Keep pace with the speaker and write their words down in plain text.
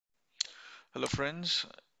Hello friends,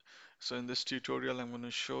 so in this tutorial I'm going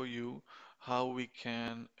to show you how we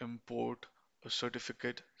can import a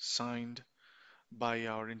certificate signed by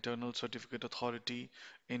our internal certificate authority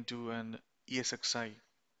into an ESXi.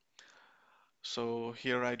 So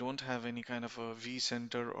here I don't have any kind of a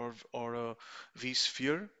vCenter or a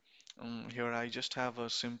vSphere. Here I just have a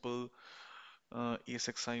simple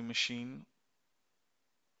ESXi machine.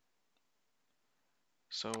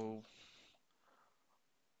 So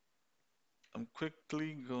I'm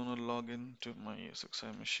quickly gonna log into my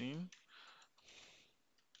ESXi machine.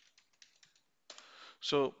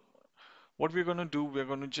 So what we're going to do, we're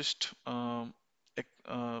going to just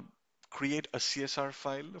create a CSR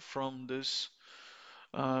file from this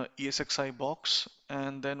ESXi box,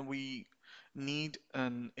 and then we need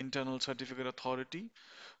an internal certificate authority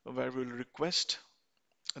where we'll request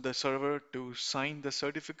the server to sign the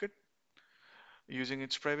certificate using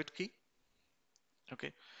its private key.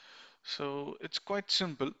 Okay, so it's quite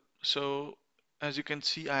simple. So as you can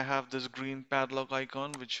see, I have this green padlock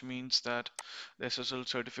icon, which means that the SSL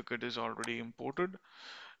certificate is already imported,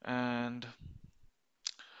 and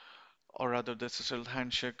or rather the SSL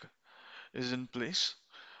handshake is in place.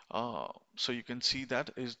 So you can see that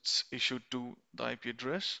it's issued to the IP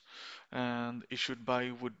address, and issued by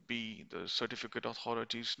would be the certificate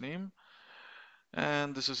authority's name,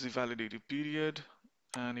 and this is the validity period.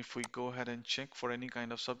 And if we go ahead and check for any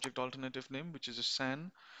kind of subject alternative name, which is a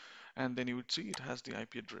SAN, and then you would see it has the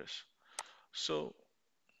IP address. So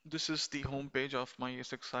this is the home page of my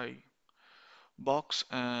ESXi box,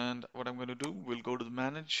 and what I'm going to do, we'll go to the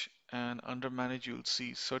manage, and under manage you'll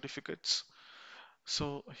see certificates.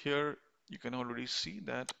 So here you can already see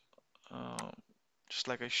that uh, just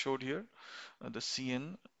like I showed here, the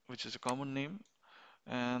CN, which is a common name,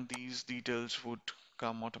 and these details would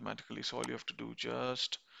come automatically. So all you have to do,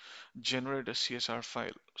 just generate a CSR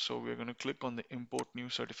file. So we're going to click on the import new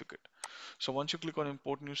certificate. So once you click on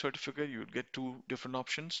import new certificate, you would get two different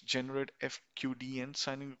options: generate FQDN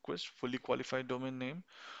signing request, fully qualified domain name,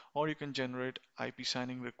 or you can generate IP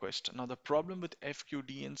signing request. Now the problem with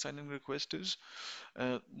FQDN signing request is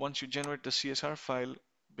once you generate the CSR file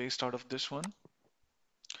based out of this one,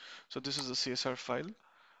 so this is the CSR file,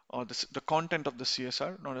 or the content of the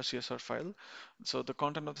CSR, not a CSR file. So the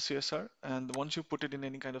content of the CSR, and once you put it in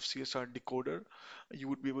any kind of CSR decoder, you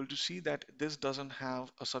would be able to see that this doesn't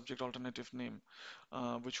have a subject alternative name,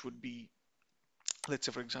 which would be, let's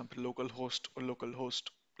say for example, localhost or localhost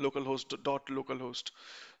dot localhost,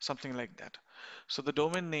 something like that. So the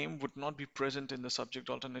domain name would not be present in the subject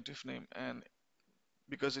alternative name, and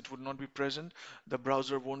because it would not be present, the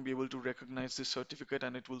browser won't be able to recognize this certificate,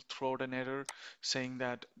 and it will throw out an error saying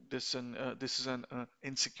that this is an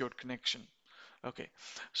insecure connection. Okay,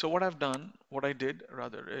 so what I did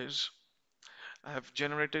rather is I have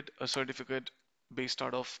generated a certificate based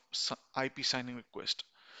out of IP signing request.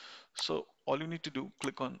 So all you need to do,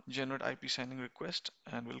 click on generate IP signing request,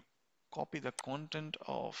 and we'll copy the content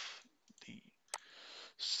of the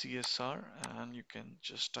CSR, and you can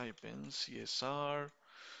just type in CSR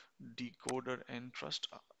decoder entrust.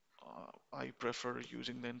 I prefer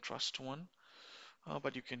using the entrust one,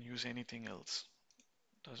 but you can use anything else.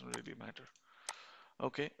 Doesn't really matter.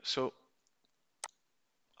 Okay, so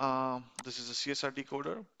this is a CSR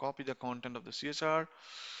decoder. Copy the content of the CSR,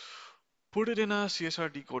 put it in a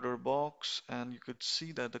CSR decoder box, and you could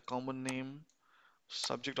see that the common name,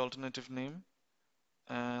 subject alternative name,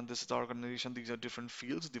 and this is the organization. These are different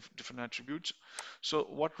fields, different attributes. So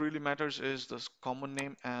what really matters is the common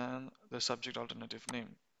name and the subject alternative name.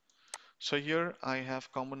 So here I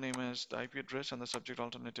have common name as the IP address and the subject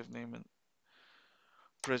alternative name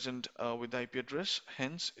present with the IP address.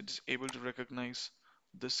 Hence, it is able to recognize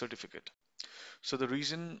this certificate. So the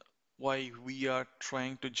reason why we are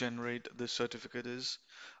trying to generate this certificate is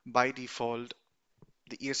by default,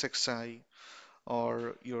 the ESXi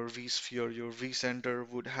or your vSphere, your vCenter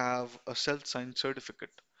would have a self-signed certificate.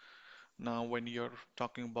 Now, when you're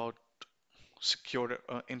talking about secure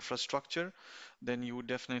infrastructure, then you would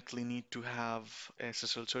definitely need to have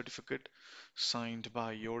SSL certificate signed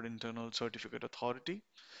by your internal certificate authority.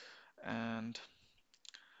 And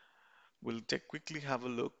we'll quickly have a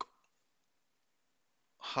look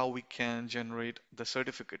how we can generate the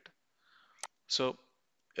certificate. So,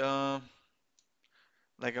 uh,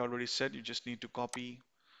 like I already said, you just need to copy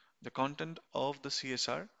the content of the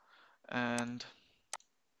CSR. And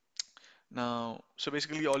now, so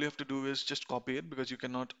basically all you have to do is just copy it, because you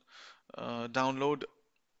cannot download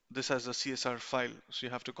this as a CSR file. So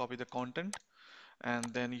you have to copy the content, and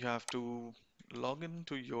then you have to log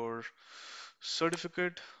into your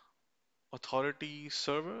certificate authority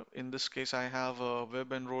server. In this case, I have a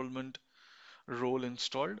web enrollment role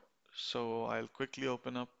installed. So I'll quickly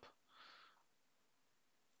open up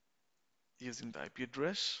using the IP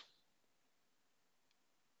address.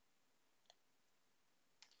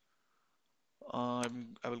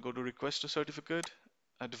 I will go to request a certificate,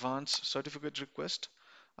 advanced certificate request.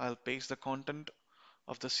 I'll paste the content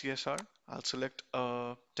of the CSR. I'll select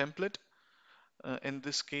a template. In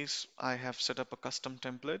this case, I have set up a custom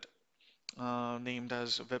template named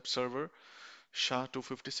as web server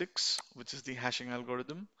SHA-256, which is the hashing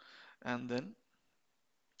algorithm, and then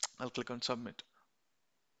I'll click on submit.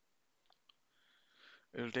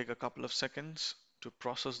 It will take a couple of seconds to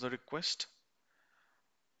process the request.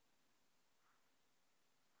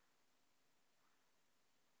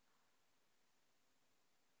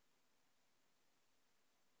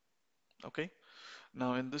 Okay,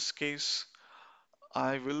 now in this case,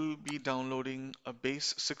 I will be downloading a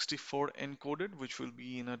base 64 encoded, which will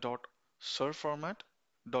be in a .ser format,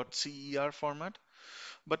 .cer format.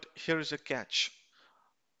 But here is a catch.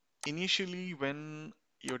 Initially, when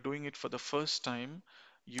you're doing it for the first time,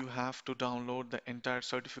 you have to download the entire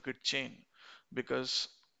certificate chain because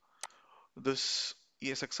this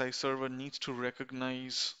ESXi server needs to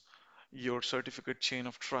recognize your certificate chain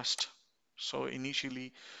of trust. So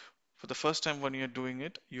initially, for the first time when you're doing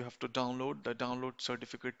it, you have to download the download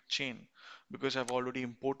certificate chain because I've already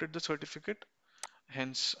imported the certificate.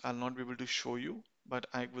 Hence, I'll not be able to show you, but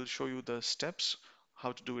I will show you the steps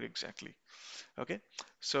how to do it exactly. Okay,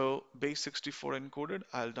 so base 64 encoded,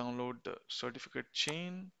 I'll download the certificate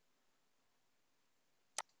chain.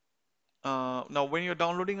 Now, when you're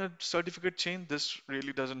downloading a certificate chain, this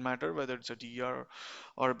really doesn't matter whether it's a DER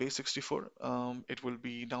or a base 64. It will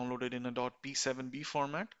be downloaded in a .p7b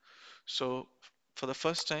format. So for the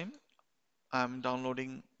first time, I'm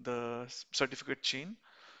downloading the certificate chain.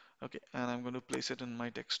 Okay, and I'm going to place it in my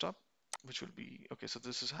desktop, which will be okay. So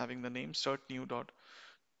this is having the name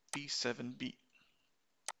certnew.p7b.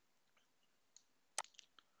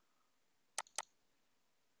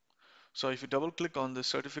 So if you double click on the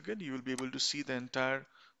certificate, you will be able to see the entire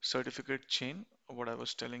certificate chain, what I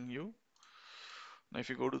was telling you. Now, if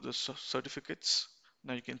you go to the certificates,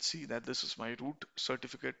 now you can see that this is my root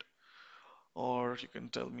certificate, or you can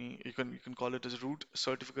tell me, you can call it as root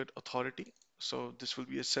certificate authority. So this will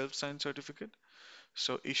be a self-signed certificate.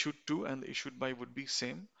 So issued to and the issued by would be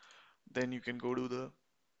same. Then you can go to the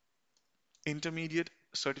intermediate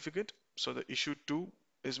certificate. So the issued to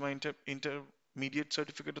is my intermediate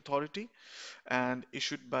certificate authority, and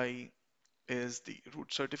issued by is the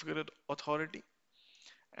root certificate authority.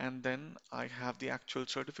 And then I have the actual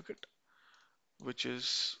certificate, which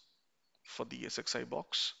is for the ESXi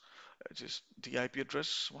box, which is the IP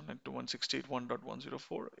address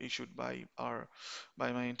 192.168.1.104 issued by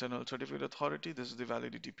my internal certificate authority. This is the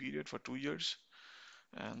validity period for 2 years,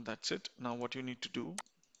 and that's it. Now what you need to do,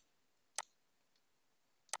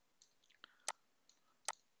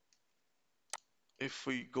 if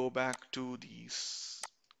we go back to the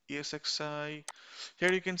ESXi,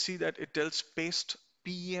 here you can see that it tells paste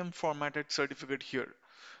PEM formatted certificate here.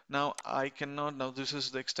 Now I cannot, now this is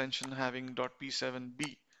the extension having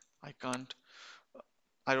 .p7b. I can't,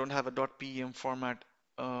 I don't have a .pem format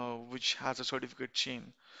which has a certificate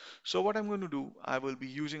chain. So what I'm going to do, I will be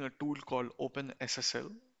using a tool called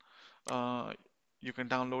OpenSSL. Uh, you can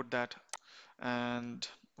download that, and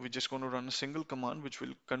we're just going to run a single command which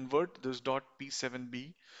will convert this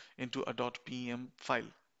 .p7b into a .pem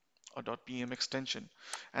file, a .pem extension,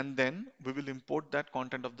 and then we will import that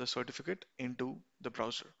content of the certificate into the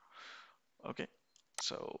browser. Okay,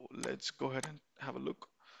 so let's go ahead and have a look.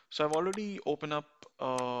 So I've already opened up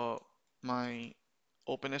my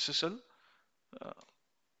OpenSSL. Uh,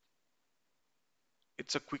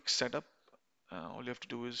 it's a quick setup. All you have to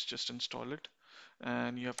do is just install it,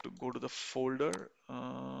 and you have to go to the folder.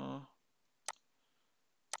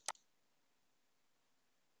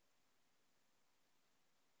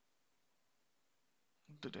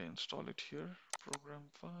 Did I install it here? Program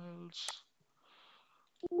files.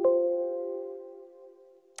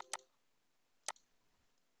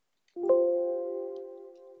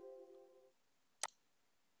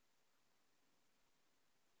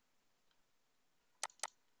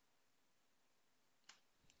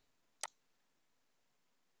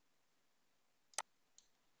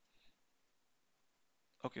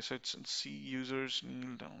 Okay, so it's in C users,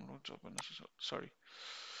 new downloads, OpenSSL. Sorry,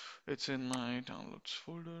 it's in my downloads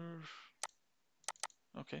folder.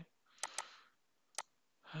 Okay,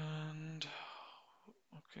 and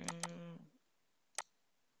okay.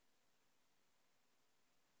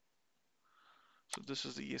 So this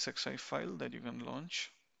is the ESXi file that you can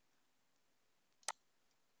launch.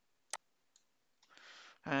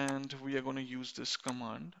 and we are going to use this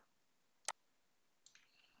command.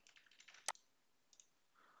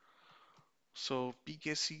 So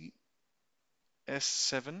pkc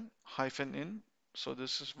s7-in. So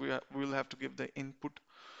this is we will have to give the input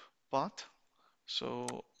path.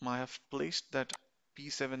 So I have placed that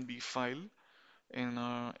p7b file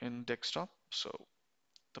in desktop. So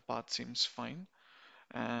the path seems fine.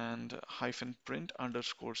 And hyphen print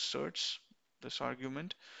underscore search this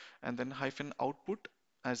argument, and then hyphen output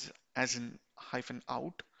as in hyphen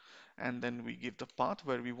out, and then we give the path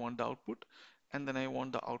where we want the output, and then I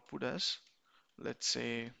want the output as, let's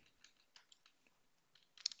say,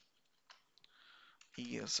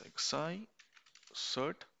 ESXi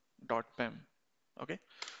cert.pem. Okay,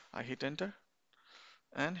 I hit enter,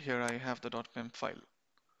 and here I have the .pem file.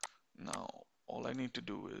 Now all I need to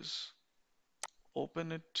do is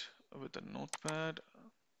open it with a notepad,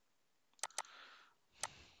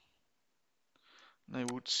 and I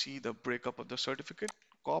would see the breakup of the certificate,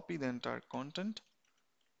 copy the entire content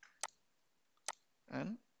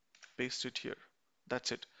and paste it here.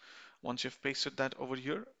 That's it. Once you've pasted that over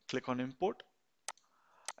here, click on import,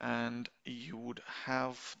 and you would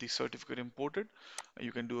have the certificate imported.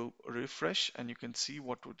 You can do a refresh and you can see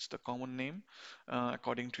what was the common name.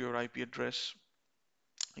 According to your IP address,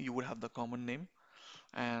 you would have the common name,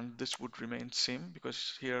 and this would remain same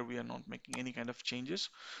because here we are not making any kind of changes.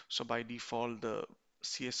 So by default, the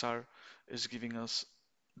CSR is giving us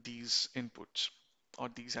these inputs or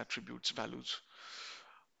these attributes values.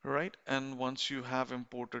 Right, and once you have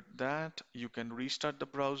imported that, you can restart the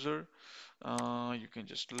browser. You can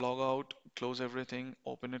just log out, close everything,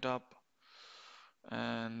 open it up,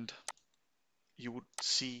 and you would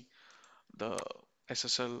see the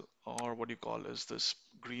SSL, or what you call is this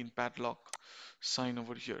green padlock sign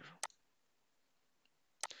over here.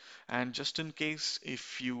 And just in case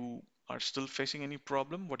if you are still facing any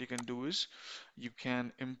problem, what you can do is you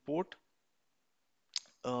can import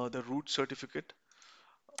the root certificate.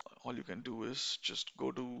 All you can do is just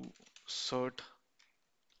go to cert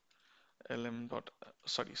lm dot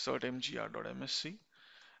sorry certmgr.msc,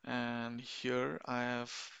 and here I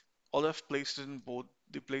have all I've placed in both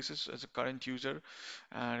the places as a current user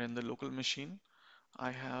and in the local machine.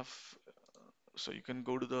 I have So you can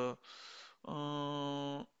go to the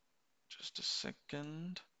just a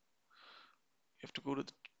second. You have to go to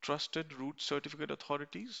the trusted root certificate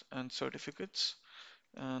authorities and certificates,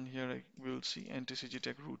 and here I will see NTCG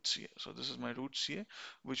Tech root CA. So this is my root CA,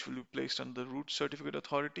 which will be placed under the root certificate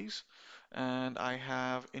authorities, and I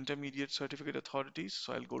have intermediate certificate authorities.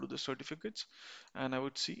 So I'll go to the certificates, and I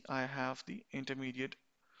would see I have the intermediate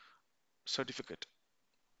certificate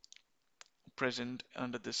present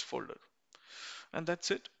under this folder. And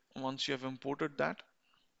that's it. Once you have imported that,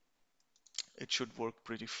 it should work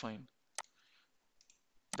pretty fine.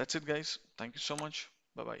 That's it, guys. Thank you so much.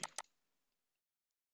 Bye bye.